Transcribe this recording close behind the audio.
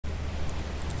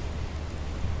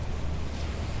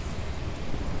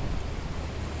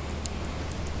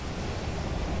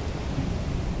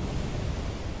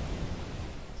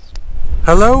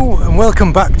Hello and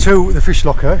welcome back to the fish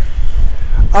locker.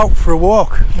 Out for a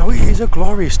walk. Now it is a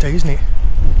glorious day, isn't it?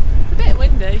 It's a bit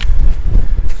windy.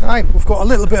 Right, we've got a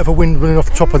little bit of a wind running off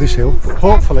the top of this hill.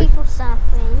 Hopefully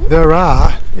there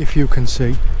are, if you can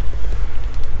see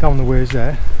down the ways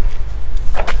there,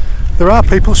 there are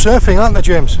people surfing, aren't there,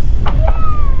 James?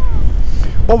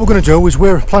 What we're going to do is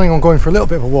we're planning on going for a little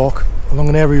bit of a walk along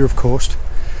an area of coast,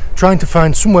 trying to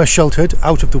find somewhere sheltered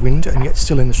out of the wind and yet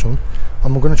still in the sun,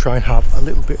 and we're going to try and have a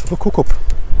little bit of a cook up.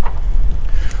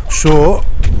 So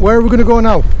where are we going to go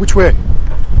now? Which way?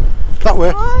 That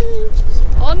way?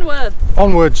 Onwards.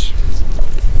 Onwards.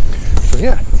 So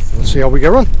yeah, we'll see how we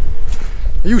get on.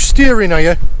 Are you steering, are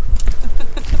you?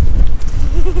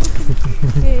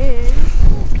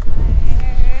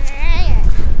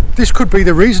 This could be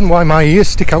the reason why my ears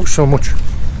stick out so much.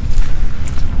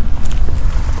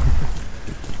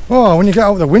 Oh, when you get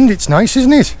out of the wind it's nice,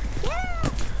 isn't it? Yeah.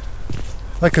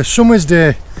 Like a summer's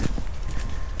day.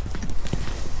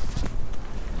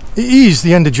 It is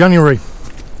the end of January.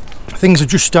 Things are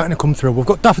just starting to come through. We've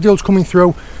got daffodils coming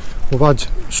through, we've had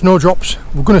snowdrops,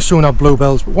 we're going to soon have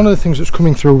bluebells, but one of the things that's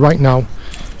coming through right now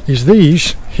is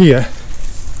these here.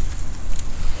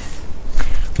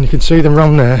 And you can see them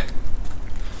around there.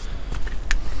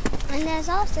 And there's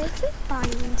also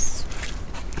vines.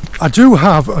 I do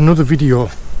have another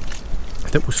video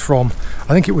that was from,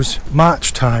 I think it was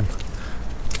March time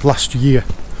last year,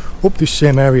 up this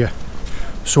same area.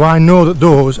 So I know that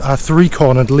those are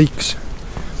three-cornered leeks,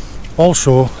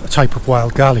 also a type of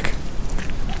wild garlic.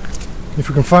 If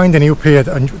we can find any up here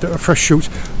that are fresh shoots.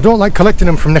 I don't like collecting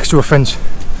them from next to a fence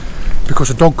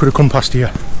because a dog could have come past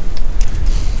here.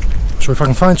 So if I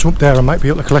can find some up there, I might be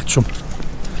able to collect some.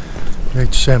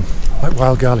 It's like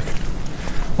wild garlic,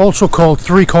 also called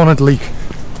three-cornered leek.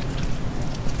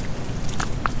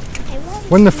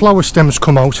 When the flower stems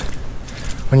come out,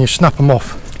 when you snap them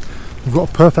off, you've got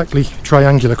a perfectly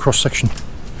triangular cross section.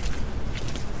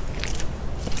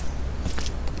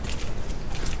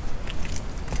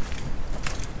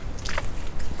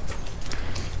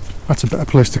 That's a better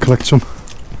place to collect some.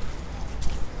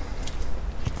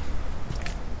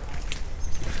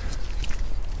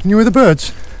 Can you hear the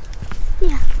birds?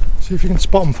 Yeah. See if you can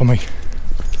spot them for me.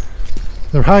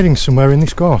 They're hiding somewhere in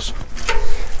this gorse.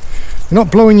 You're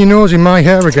not blowing your nose in my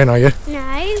hair again, are you? No.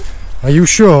 Are you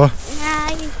sure?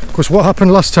 No. Because what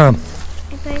happened last time?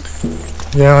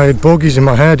 Yeah, I had bogies in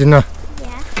my hair, didn't I?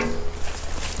 Yeah.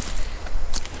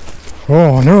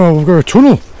 Oh no, we've got a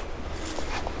tunnel.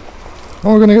 How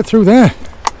are we going to get through there?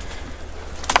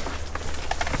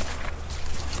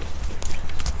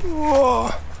 Whoa.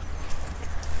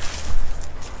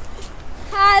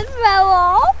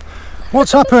 Hello.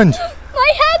 What's happened?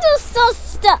 My head is still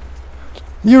stuck.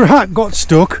 Your hat got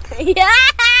stuck. Yeah.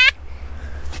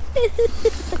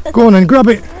 Go on and grab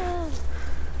it.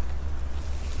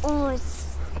 Oh,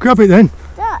 Grab it then.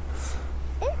 it's.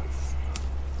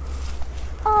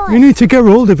 Oh, You need to get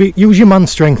hold of it. Use your man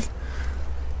strength.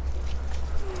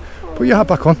 Put your hat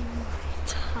back on.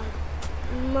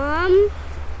 Mum,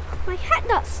 my hat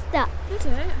got stuck. Is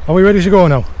it? Are we ready to go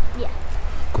now? Yeah.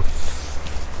 Good.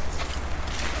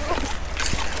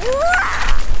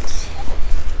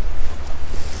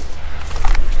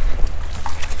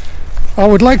 I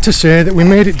would like to say that we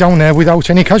made it down there without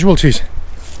any casualties,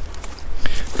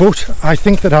 but I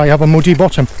think that I have a muddy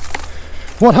bottom.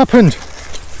 What happened?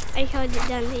 I held it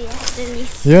down here,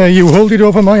 didn't Yeah, you held it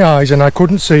over my eyes and I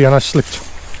couldn't see and I slipped.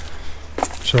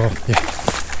 So, yeah.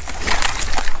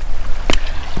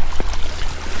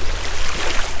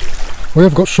 We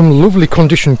have got some lovely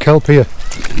conditioned kelp here.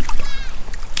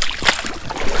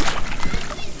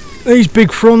 These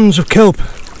big fronds of kelp.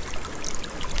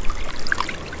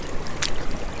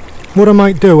 What I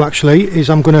might do actually is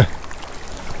I'm gonna,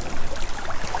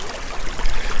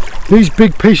 these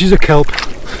big pieces of kelp,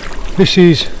 this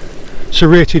is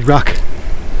serrated rack.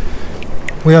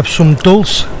 We have some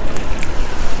dulse, and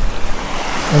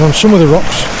on some of the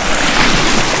rocks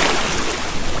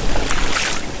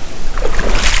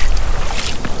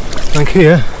like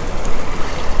here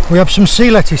we have some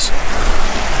sea lettuce.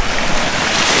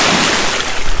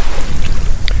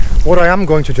 What I am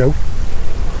going to do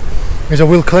is I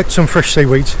will collect some fresh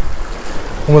seaweeds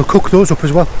and we'll cook those up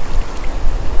as well.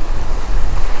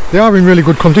 They are in really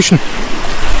good condition.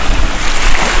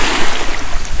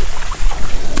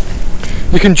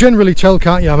 You can generally tell,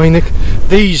 can't you? I mean,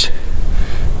 these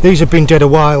have been dead a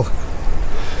while.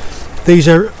 These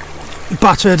are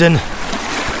battered and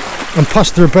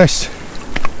past their best.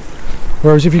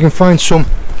 Whereas if you can find some,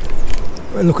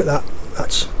 look at that,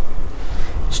 that's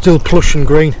still plush and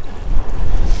green.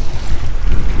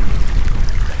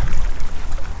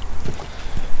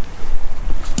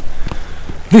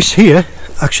 This here,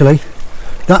 actually,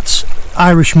 that's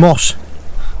Irish moss,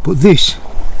 but this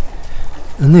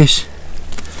and this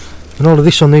and all of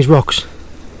this on these rocks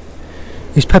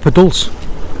is pepper dulse.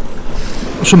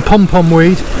 Some pom-pom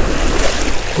weed,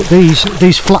 but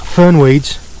these flat fern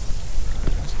weeds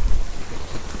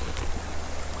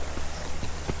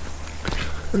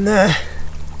and there,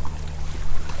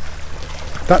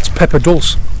 that's pepper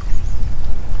dulse.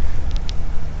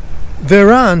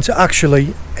 There aren't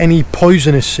actually any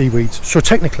poisonous seaweeds, so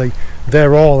technically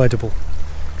they're all edible,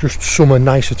 just some are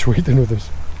nicer to eat than others,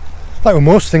 like with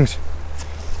most things.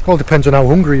 All depends on how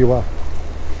hungry you are.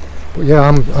 But yeah,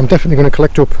 I'm definitely going to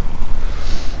collect up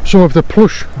some of the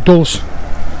plush dulse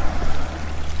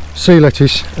sea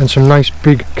lettuce and some nice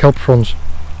big kelp fronds.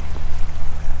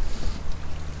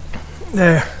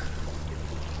 There,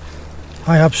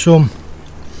 I have some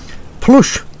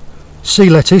plush sea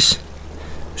lettuce,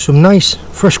 some nice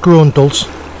fresh grown dulse.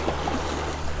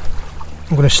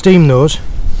 I'm going to steam those,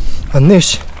 and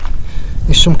this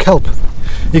is some kelp.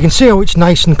 You can see how it's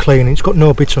nice and clean, it's got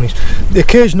no bits on it. The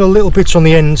occasional little bits on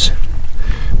the ends,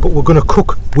 but we're going to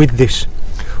cook with this.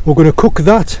 We're going to cook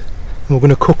that, and we're going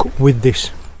to cook with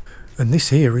this. And this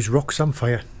here is rock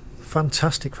samphire,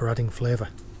 fantastic for adding flavour.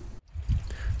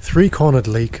 3-cornered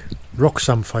leek, rock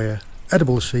samphire,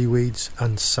 edible seaweeds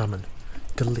and salmon.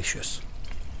 Delicious.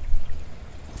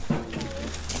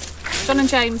 John and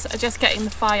James are just getting the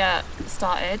fire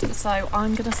started, so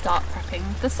I'm going to start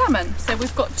prepping the salmon. So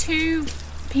we've got 2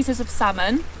 pieces of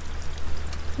salmon.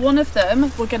 One of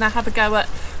them we're going to have a go at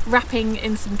wrapping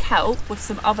in some kelp with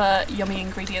some other yummy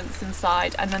ingredients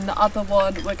inside, and then the other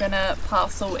one we're going to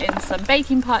parcel in some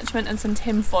baking parchment and some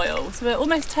tin foil. So we're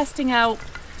almost testing out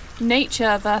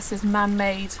nature versus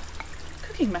man-made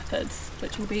cooking methods,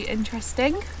 which will be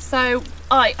interesting. So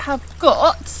I have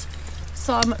got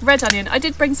some red onion. I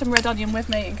did bring some red onion with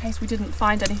me in case we didn't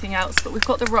find anything else, but we've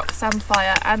got the rock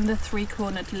samphire and the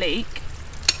 3-cornered leek.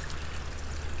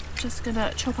 Just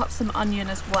gonna chop up some onion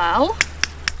as well.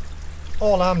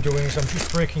 All I'm doing is I'm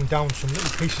just breaking down some little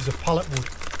pieces of pallet wood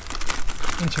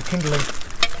into kindling,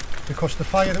 because the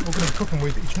fire that we're going to be cooking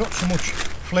with, it's not so much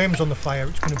flames on the fire,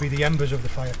 it's going to be the embers of the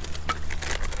fire.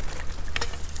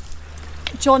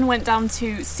 John went down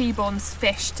to Seabourne's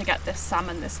Fish to get this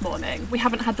salmon this morning. We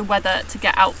haven't had the weather to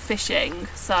get out fishing,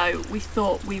 so we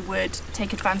thought we would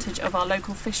take advantage of our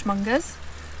local fishmongers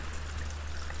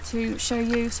to show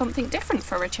you something different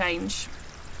for a change.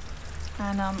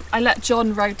 And I let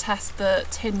John road test the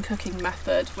tin cooking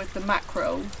method with the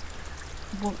mackerel.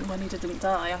 When he didn't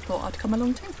die, I thought I'd come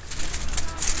along too.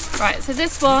 Right, so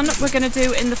this one we're going to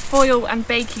do in the foil and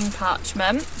baking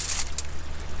parchment.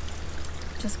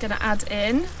 Just going to add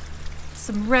in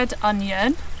some red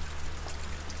onion.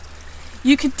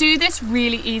 You could do this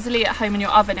really easily at home in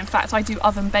your oven. In fact, I do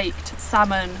oven baked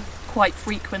salmon quite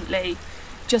frequently.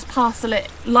 Just parcel it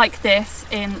like this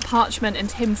in parchment and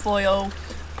tin foil,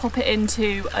 pop it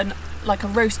into like a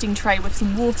roasting tray with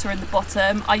some water in the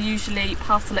bottom. I usually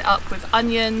parcel it up with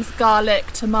onions,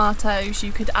 garlic, tomatoes.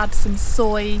 You could add some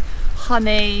soy,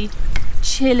 honey,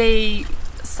 chilli.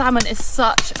 Salmon is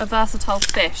such a versatile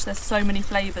fish. There's so many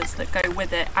flavours that go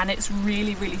with it, and it's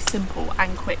really, really simple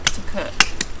and quick to cook.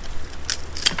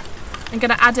 I'm going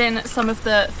to add in some of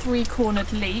the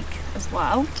 3-cornered leek as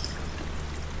well.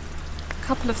 A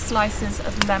couple of slices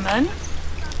of lemon.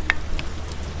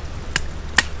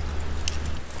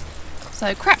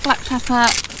 So cracked black pepper,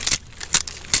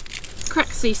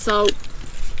 cracked sea salt,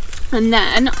 and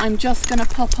then I'm just going to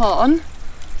pop on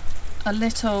a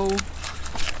little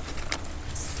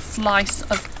slice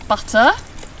of butter.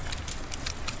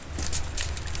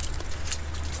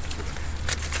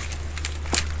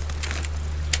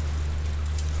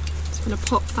 Just going to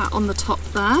pop that on the top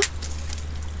there.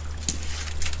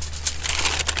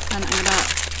 And I'm going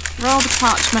to roll the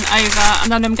parchment over,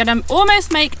 and then I'm going to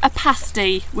almost make a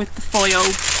pasty with the foil.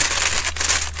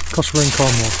 Because we're in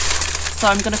Cornwall. So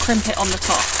I'm going to crimp it on the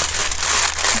top.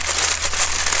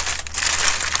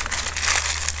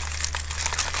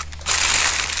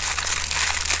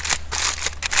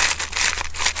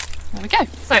 There we go.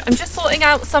 So I'm just sorting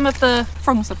out some of the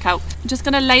fronds of kelp. I'm just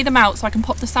going to lay them out so I can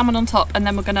pop the salmon on top, and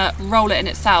then we're going to roll it in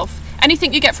itself.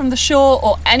 Anything you get from the shore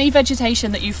or any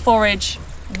vegetation that you forage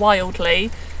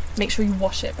wildly, make sure you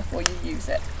wash it before you use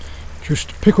it.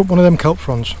 Just pick up one of them kelp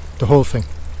fronds, the whole thing.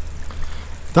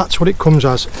 That's what it comes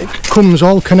as. It comes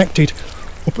all connected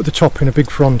up at the top in a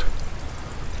big frond.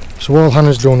 So all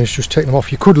Hannah's done is just take them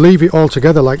off. You could leave it all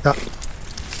together like that.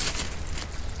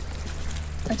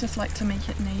 I just like to make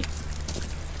it neat.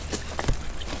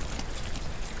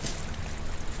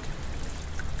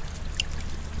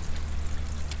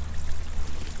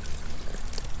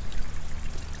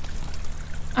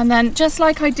 And then just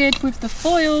like I did with the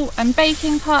foil and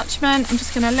baking parchment, I'm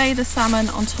just going to lay the salmon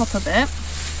on top of it.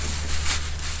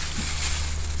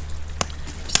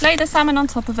 Just lay the salmon on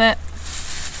top of it.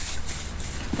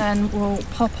 Then we'll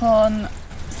pop on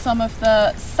some of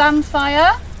the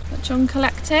Samphire that John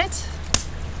collected.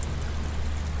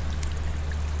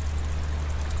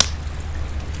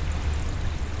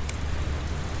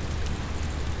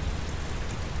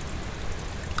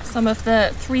 Some of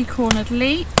the three-cornered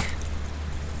leek.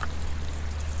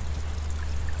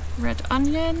 Red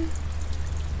onion.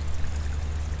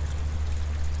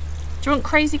 Do you want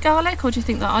crazy garlic, or do you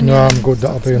think that onion? No, I'm good,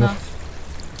 that'll be enough.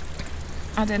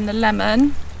 Add in the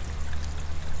lemon.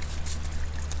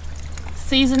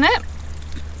 Season it.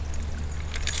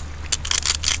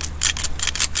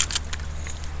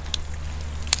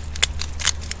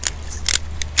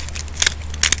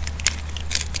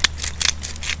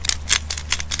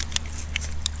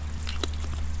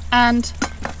 And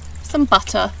some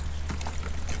butter.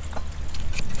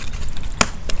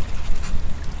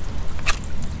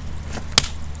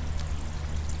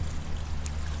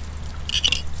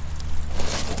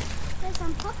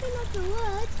 I'm popping up the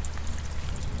wood.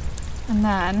 And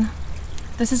then,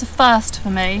 this is a first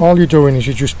for me. All you're doing is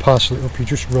you just parcel it up, you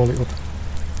just roll it up.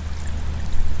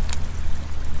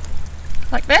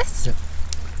 Like this? Yep.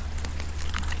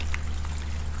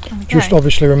 Okay. Just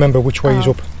obviously remember which way is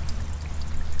up.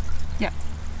 Yep.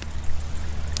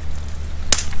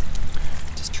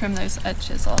 Just trim those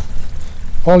edges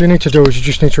off. All you need to do is you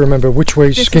just need to remember which way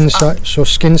is This skin is up. side, so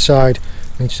skin side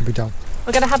needs to be down.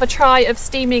 We're going to have a try of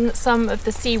steaming some of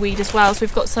the seaweed as well. So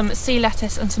we've got some sea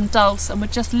lettuce and some dulse, and we're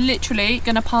just literally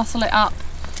going to parcel it up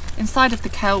inside of the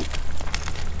kelp.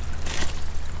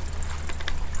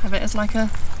 Have it as like a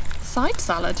side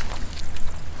salad.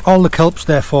 All the kelp's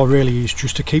there for really is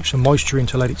just to keep some moisture in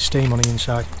to let it steam on the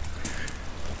inside.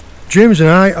 James and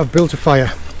I have built a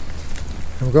fire.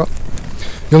 There we go.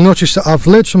 You'll notice that I've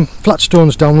laid some flat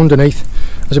stones down underneath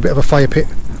as a bit of a fire pit,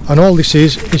 and all this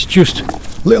is just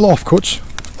little offcuts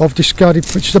of discarded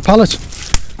bits of pallet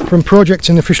from projects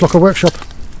in the Fish Locker workshop.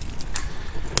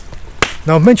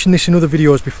 Now, I've mentioned this in other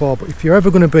videos before, but if you're ever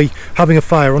going to be having a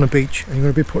fire on a beach and you're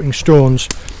going to be putting stones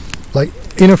like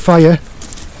in a fire,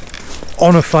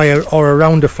 on a fire or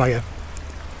around a fire,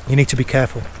 you need to be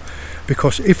careful,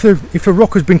 because if a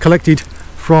rock has been collected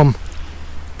from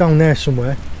down there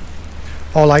somewhere,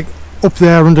 or like up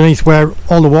there underneath where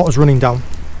all the water's running down,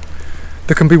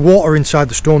 there can be water inside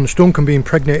the stone. The stone can be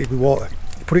impregnated with water.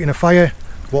 You put it in a fire,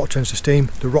 water turns to steam,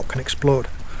 the rock can explode.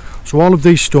 So all of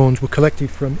these stones were collected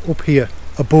from up here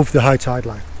above the high tide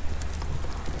line.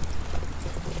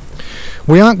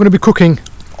 We aren't going to be cooking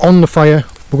on the fire,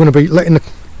 we're going to be letting the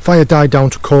fire die down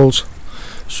to coals.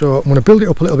 So I'm going to build it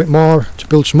up a little bit more to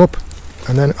build some up,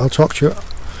 and then I'll talk to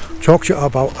you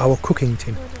about our cooking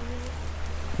tin.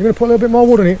 You're going to put a little bit more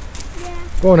wood on it? Yeah.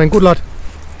 Go on then, good lad.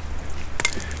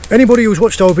 Anybody who's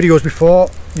watched our videos before,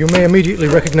 you may immediately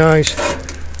recognise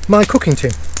my cooking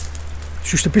tin.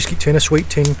 It's just a biscuit tin, a sweet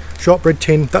tin, shortbread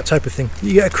tin, that type of thing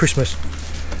you get at Christmas.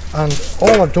 And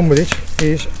all I've done with it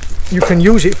is you can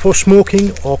use it for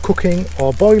smoking or cooking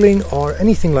or boiling or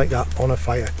anything like that on a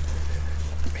fire.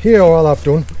 Here all I've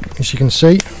done, as you can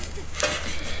see,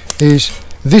 is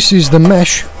this is the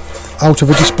mesh out of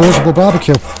a disposable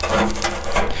barbecue,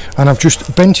 and I've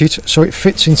just bent it so it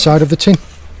fits inside of the tin.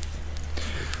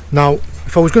 Now,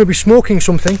 if I was going to be smoking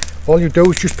something, all you do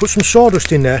is just put some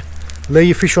sawdust in there, lay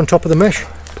your fish on top of the mesh,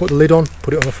 put the lid on,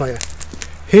 put it on the fire.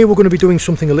 Here we're going to be doing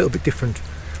something a little bit different.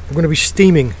 We're going to be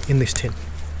steaming in this tin.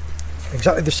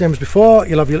 Exactly the same as before,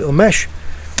 you'll have your little mesh.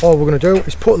 All we're going to do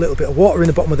is put a little bit of water in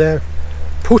the bottom of there,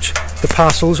 put the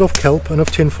parcels of kelp and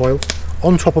of tin foil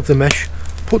on top of the mesh,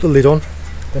 put the lid on,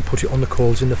 then put it on the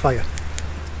coals in the fire.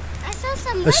 I saw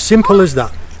some As simple as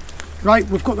that. Right,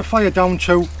 we've got the fire down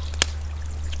to,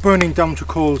 it's burning down to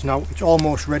coals now, it's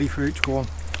almost ready for it to go on.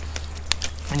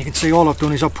 And you can see all I've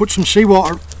done is I've put some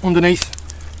seawater underneath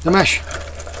the mesh.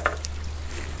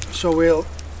 So I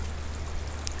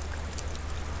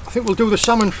think we'll do the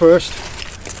salmon first,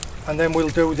 and then we'll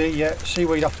do the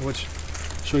seaweed afterwards.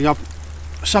 So you have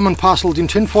salmon parcelled in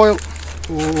tin foil.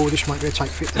 Oh, this might be a tight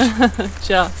fit,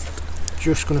 this.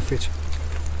 Just going to fit.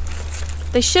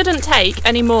 They shouldn't take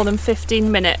any more than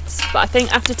 15 minutes, but I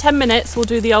think after 10 minutes we'll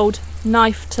do the old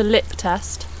knife to lip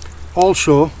test.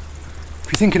 Also, if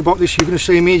you're thinking about this, you're going to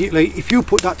see immediately, if you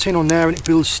put that tin on there and it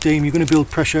builds steam, you're going to build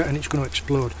pressure and it's going to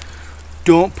explode.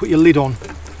 Don't put your lid on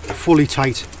fully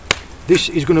tight. This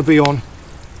is going to be on,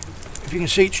 if you can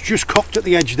see, it's just cocked at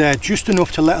the edge there, just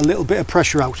enough to let a little bit of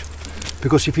pressure out,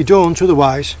 because if you don't,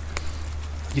 otherwise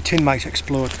your tin might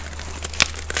explode.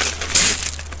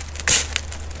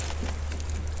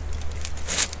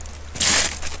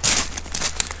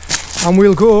 And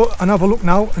we'll go and have a look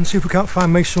now and see if we can't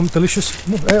find me some delicious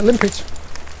limpets.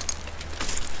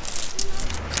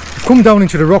 I've come down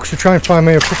into the rocks to try and find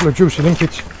me a couple of juicy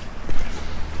limpets.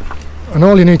 And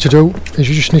all you need to do is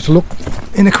you just need to look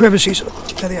in the crevices.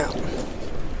 There they are.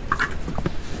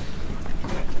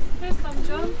 Here's some,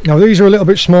 John. Now these are a little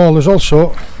bit small. There's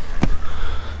also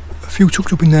a few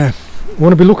tucked up in there. We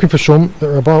want to be looking for some that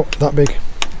are about that big.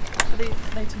 Are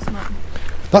they too small?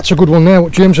 That's a good one there,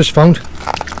 what James has found.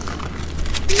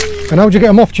 And how'd you get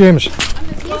them off, James?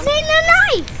 Using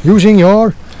a knife. Using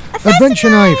your adventure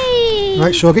knife.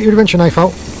 Right, so I'll get your adventure knife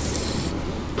out.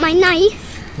 My knife.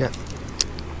 Yeah.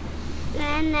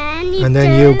 And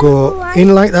then you go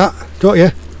in like that, don't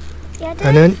you? Yeah,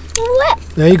 And then whip.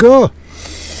 there you go.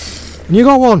 And you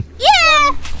got one.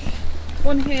 Yeah.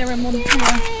 One here and one here.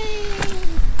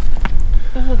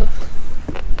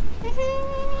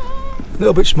 A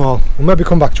little bit small. We'll maybe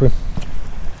come back to him.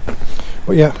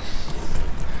 But yeah,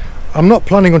 I'm not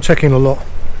planning on taking a lot.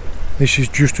 This is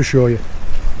just to show you.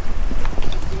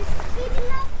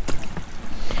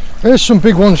 There's some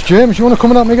big ones, James. You want to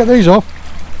come and help me get these off?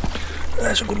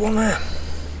 There's a good one there.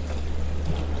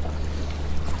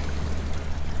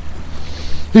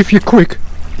 If you're quick,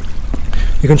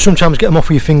 you can sometimes get them off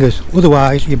with your fingers.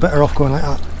 Otherwise, you're better off going like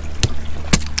that.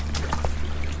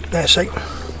 There, see.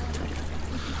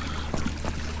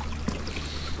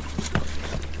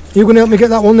 You going to help me get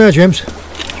that one there, James?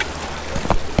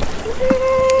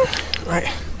 Right.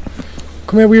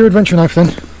 Come here with your adventure knife then.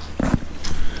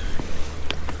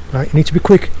 Right, you need to be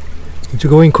quick. You need to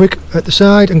go in quick at the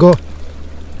side and go.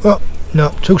 Oh, no,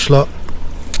 too slow.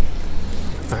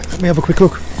 Right, let me have a quick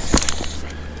look.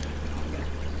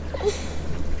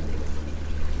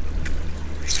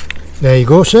 There you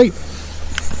go, see?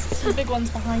 Some big ones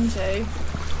behind you.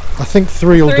 I think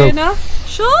three will do. Three enough?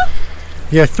 Sure?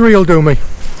 Yeah, three will do me.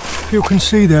 If you can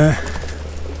see there,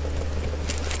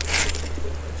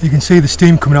 you can see the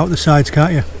steam coming out the sides,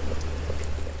 can't you?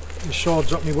 The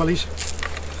swords up my wellies.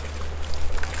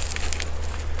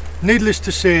 Needless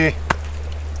to say,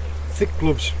 thick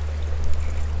gloves.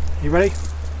 You ready?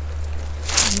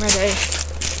 I'm ready.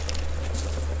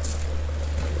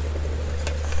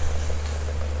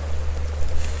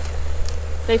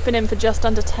 They've been in for just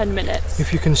under 10 minutes.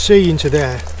 If you can see into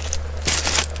there,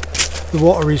 the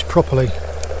water is properly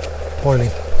boiling.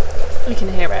 We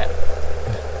can hear it.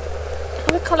 Oh,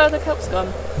 the colour of the kelp's gone.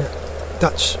 Yeah,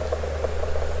 that's,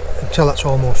 until that's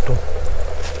almost done.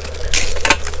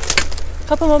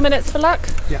 Couple more minutes for luck.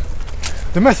 Yeah.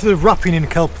 The method of wrapping in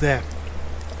kelp there,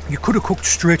 you could have cooked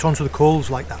straight onto the coals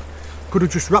like that. Could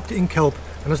have just wrapped it in kelp,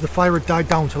 and as the fire had died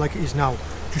down to like it is now,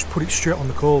 just put it straight on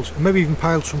the coals, and maybe even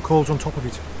piled some coals on top of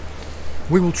it.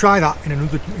 We will try that in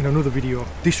another video.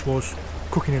 This was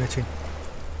cooking in a tin.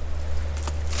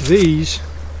 These,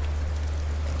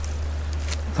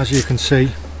 as you can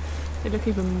see, They look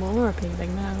even more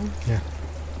appealing now. yeah.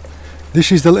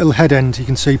 This is the little head end you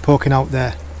can see poking out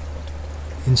there,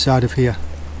 inside of here.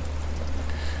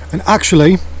 And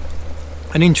actually,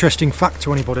 an interesting fact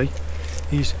to anybody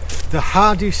is the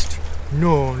hardest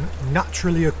known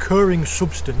naturally occurring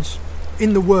substance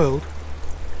in the world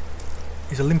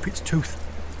is a limpet's tooth.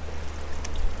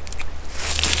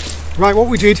 Right, what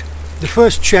we did, the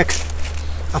first check,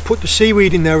 I put the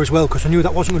seaweed in there as well because I knew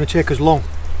that wasn't going to take as long.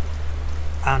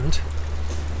 And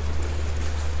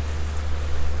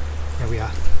there we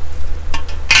are.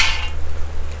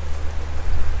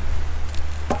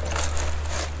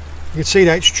 You can see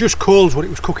that it's just coals what it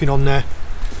was cooking on there.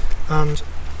 And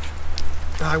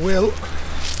I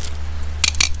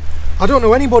don't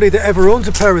know anybody that ever owns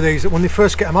a pair of these that when they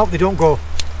first get them out they don't go.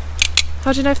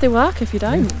 How do you know if they work if you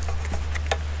don't?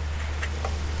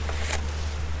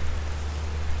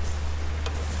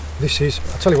 This is,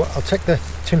 I'll tell you what, I'll take the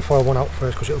tinfoil one out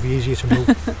first because it'll be easier to move.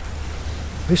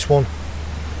 This one,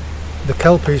 the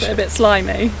kelp is... A bit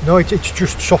slimy. No, it's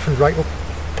just softened right up.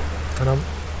 And I'm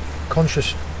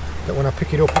conscious that when I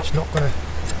pick it up it's not going to...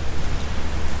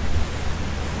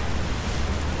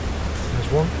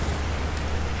 There's one.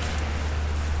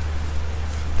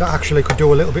 That actually could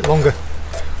do a little bit longer.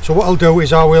 So what I'll do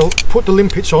is I will put the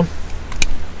limpets on.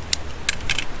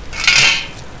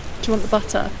 Do you want the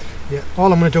butter? Yeah,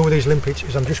 all I'm going to do with these limpets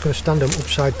is I'm just going to stand them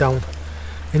upside down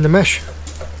in the mesh,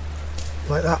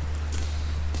 like that.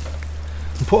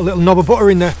 And put a little knob of butter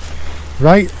in there.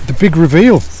 Right, the big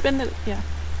reveal. Spin it, yeah.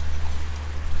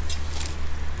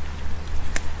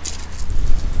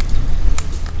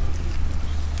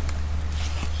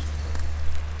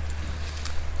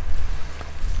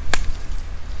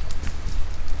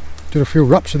 Did a few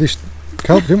wraps of this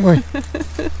kelp, didn't we?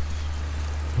 There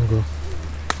we go.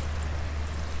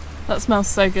 That smells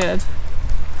so good.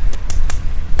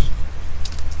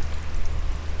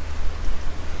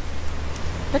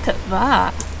 Look at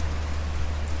that.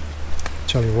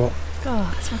 Tell you what.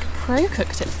 God, it's like a pro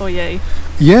cooked it for you.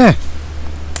 Yeah.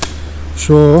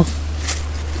 So,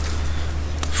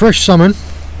 fresh salmon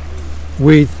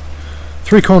with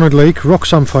 3-cornered leek, rock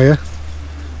samphire,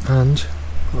 and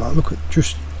oh, look at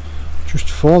just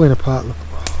falling apart. Look.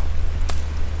 Oh.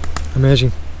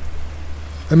 Amazing.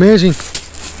 Amazing.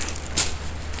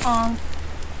 Oh,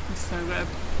 it's so good.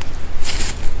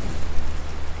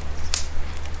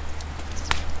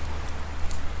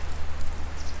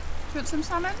 Do you want some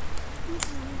salmon?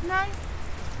 No?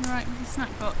 Alright, with your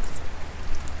snack box.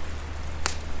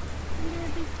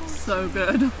 So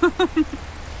good.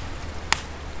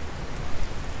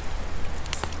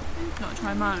 Not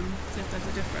try mine, see if there's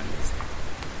a difference.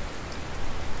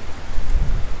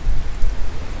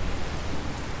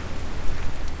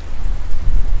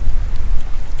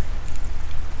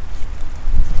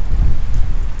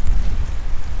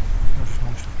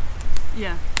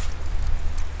 Yeah.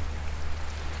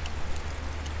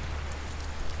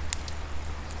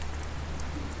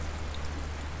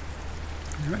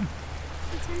 You ready?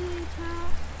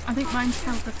 I think mine's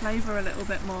held the flavour a little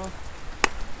bit more.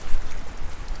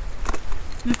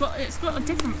 It's got a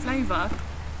different flavour,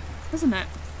 isn't it?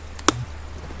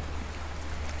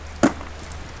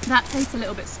 That tastes a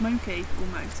little bit smoky,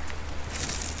 almost.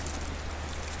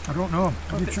 I don't know.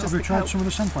 Have you tried Kelp. some of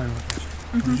the Samphire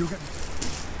ones? Did you get?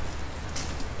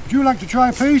 Would you like to try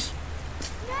a piece?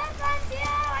 No, thank you.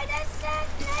 I just said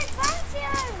no, thank you.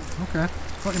 Okay.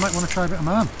 Thought you might want to try a bit of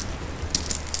mine.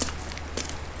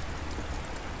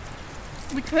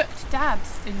 We cooked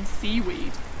dabs in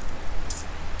seaweed.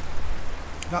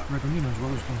 That red onion as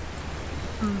well is done.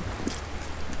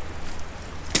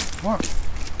 What?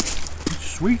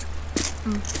 It's sweet.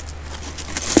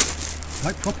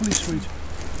 Like properly sweet.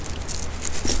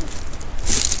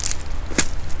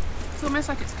 It's almost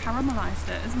like it's caramelised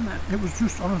it, isn't it? It was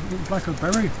just, it was like a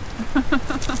berry.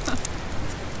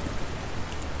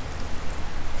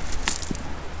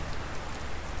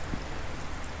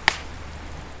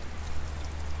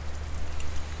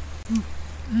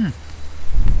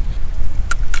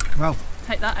 Well,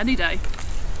 take that any day.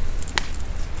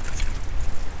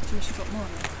 I wish you got more of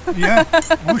it. Yeah,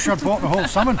 I wish I'd bought the whole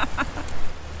salmon.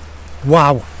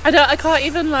 Wow. I can't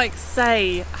even like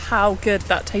say how good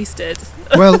that tasted.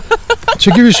 Well,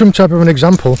 to give you some type of an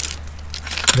example,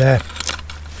 there.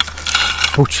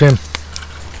 But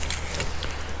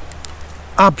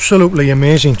absolutely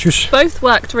amazing. Just both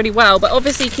worked really well, but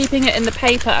obviously keeping it in the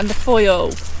paper and the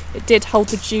foil, it did hold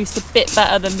the juice a bit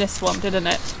better than this one, didn't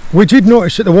it? we did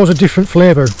notice that there was a different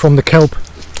flavour from the kelp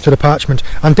to the parchment,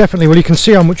 and definitely, well, you can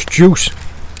see how much juice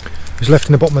is left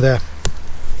in the bottom of there.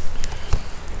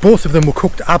 Both of them were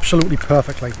cooked absolutely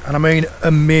perfectly, and I mean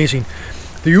amazing.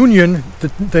 The onion,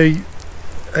 the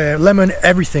lemon,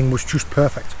 everything was just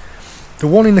perfect. The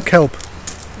one in the kelp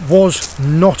was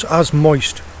not as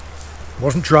moist. It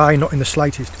wasn't dry, not in the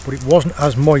slightest, but it wasn't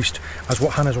as moist as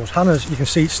what Hannah's was. Hannah's, you can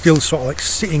see it's still sort of like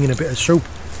sitting in a bit of soup.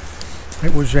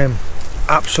 It was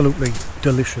absolutely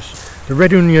delicious. The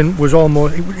red onion was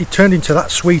almost, it turned into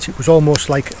that sweet, it was almost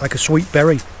like a sweet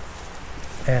berry.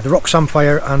 The rock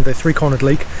samphire and the 3-cornered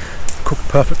leek cooked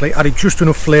perfectly, added just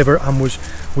enough flavour, and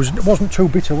it wasn't too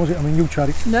bitter, was it? I mean, you tried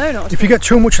it. No, not at If you get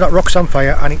too much of that rock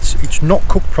samphire and it's not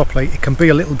cooked properly, it can be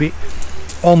a little bit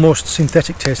almost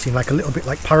synthetic tasting, like a little bit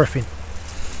like paraffin.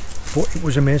 But it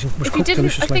was amazing. It was cooked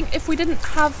deliciously. I think if we didn't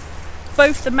have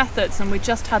both the methods and we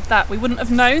just had that, we wouldn't have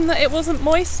known that it wasn't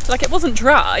moist. Like, it wasn't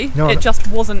dry, No, it just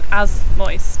wasn't as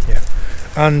moist. Yeah.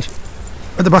 And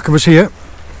at the back of us here,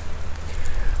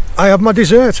 I have my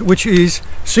dessert, which is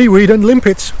seaweed and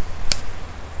limpets.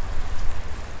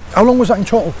 How long was that in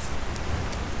total?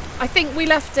 I think we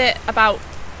left it about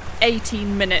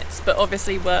 18 minutes, but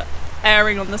obviously we're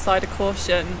erring on the side of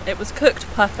caution. It was cooked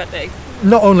perfectly.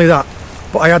 Not only that,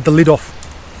 but I had the lid off.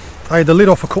 I had the lid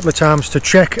off a couple of times to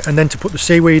check, and then to put the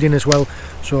seaweed in as well.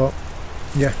 So,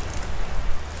 yeah.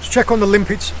 Let's check on the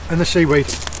limpets and the seaweed.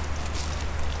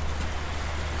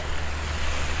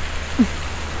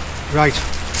 Right.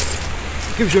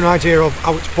 Gives you an idea of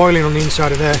how it's boiling on the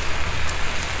inside of there.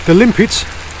 The limpets,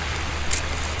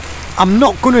 I'm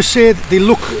not going to say that they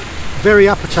look very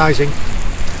appetising,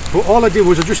 but all I did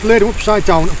was I just laid them upside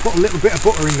down and put a little bit of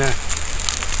butter in there.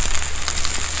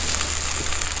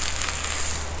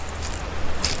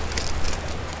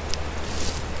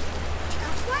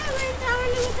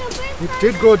 It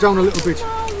did go down a little bit.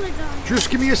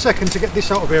 Just give me a second to get this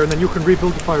out of here, and then you can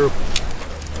rebuild the fire up.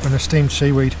 And the steamed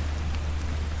seaweed.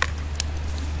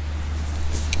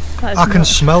 I can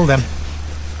smell them.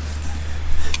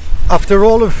 After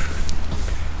all of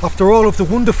the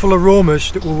wonderful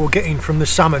aromas that we were getting from the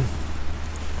salmon,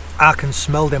 I can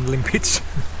smell them limpets.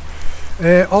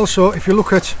 Also, if you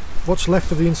look at what's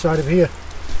left of the inside of here,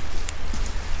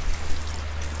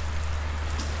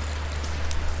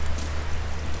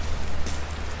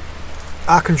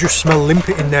 I can just smell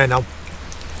limpet in there now.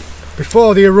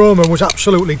 Before, the aroma was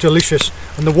absolutely delicious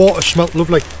and the water smelt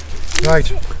lovely.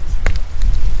 Right,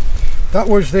 that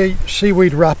was the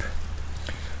seaweed wrap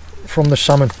from the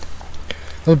salmon.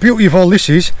 Now, the beauty of all this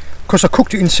is, because I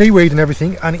cooked it in seaweed and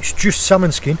everything, and it's just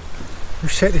salmon skin,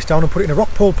 just take this down and put it in a rock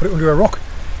pool, put it under a rock.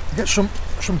 You get some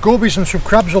gobies and some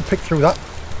crabs will pick through that.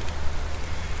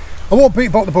 I won't beat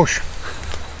about the bush.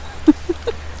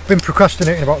 Been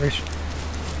procrastinating about this.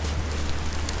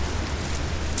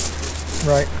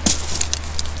 Right.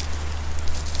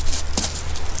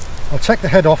 I'll take the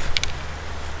head off.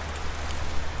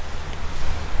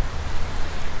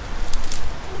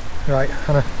 Right,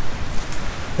 Hannah.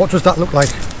 What does that look like?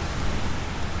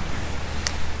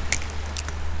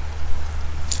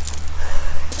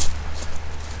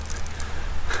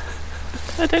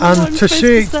 I don't know what I'm supposed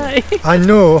to say. I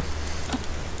know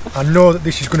that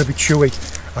this is going to be chewy.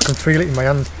 I can feel it in my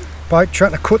hand. By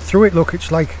trying to cut through it, look,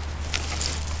 it's like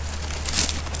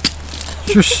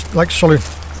just like solid.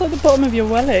 It's like the bottom of your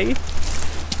welly.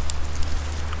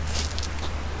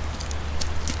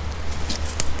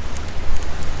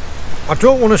 I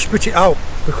don't want to spit it out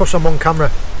because I'm on camera.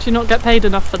 Do you not get paid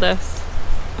enough for this?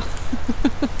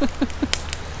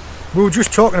 We were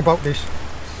just talking about this.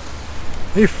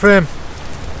 If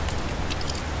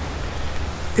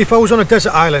I was on a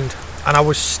desert island and I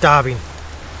was starving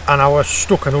and I was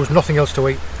stuck and there was nothing else to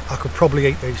eat, I could probably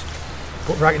eat these.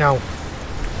 But right now,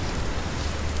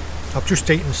 I've just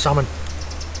eaten salmon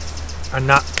and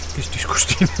that is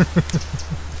disgusting.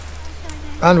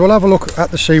 And we'll have a look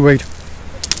at the seaweed.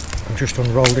 I'll just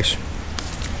unroll this.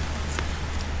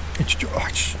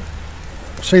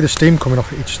 See the steam coming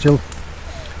off it, it's still...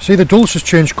 See, the dulse has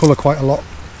changed colour quite a lot.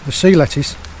 The sea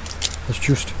lettuce has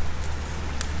just...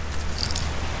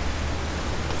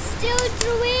 Still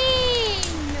green.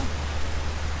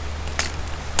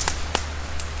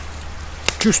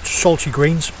 Just salty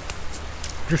greens.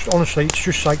 Just honestly, it's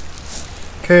just like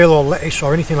kale or lettuce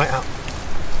or anything like that.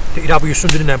 That you'd have with your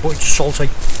Sunday dinner, but it's salty.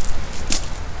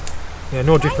 Yeah,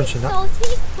 no difference in that.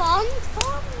 Salty fun.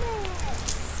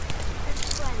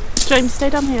 James, stay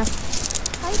down here.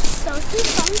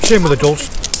 Same with the dulse.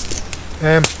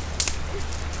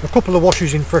 A couple of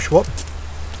washes in fresh water.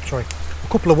 Sorry, a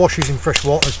couple of washes in fresh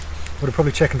water would have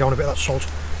probably taken down a bit of that salt.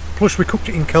 Plus, we cooked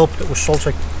it in kelp that was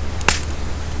salty.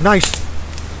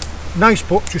 Nice,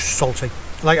 but just salty.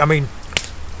 Like, I mean,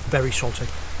 very salty.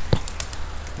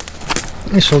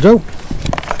 This'll do.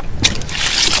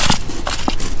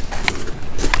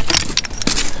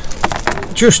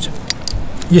 Just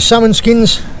your salmon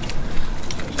skins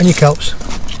and your kelps.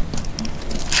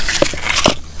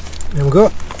 There we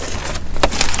go.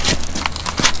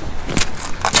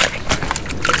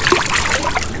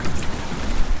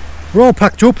 We're all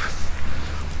packed up.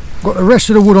 Got the rest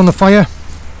of the wood on the fire,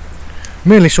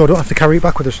 mainly so I don't have to carry it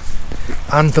back with us.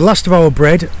 And the last of our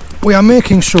bread, we are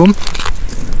making some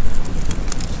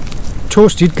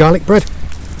toasted garlic bread.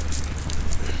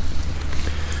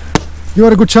 You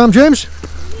had a good time, James?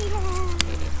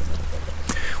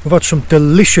 We've had some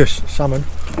delicious salmon,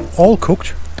 all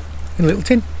cooked in a little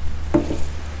tin.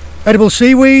 Edible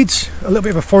seaweeds, a little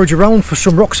bit of a forage around for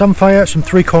some rock samphire, some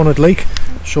three-cornered leek,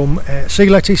 some sea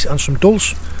lettuce and some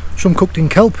dulse, some cooked in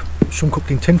kelp, some cooked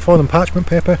in tin foil and parchment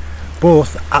paper,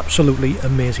 both absolutely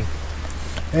amazing.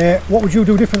 What would you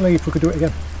do differently if we could do it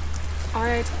again?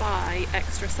 I'd buy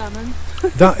extra salmon.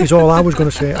 That is all I was going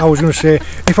to say. I was going to say,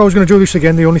 if I was going to do this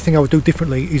again, the only thing I would do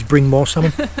differently is bring more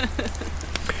salmon.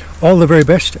 All the very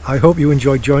best. I hope you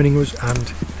enjoyed joining us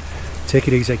and take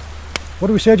it easy. What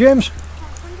do we say, James?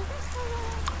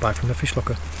 Bye from the fish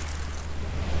locker.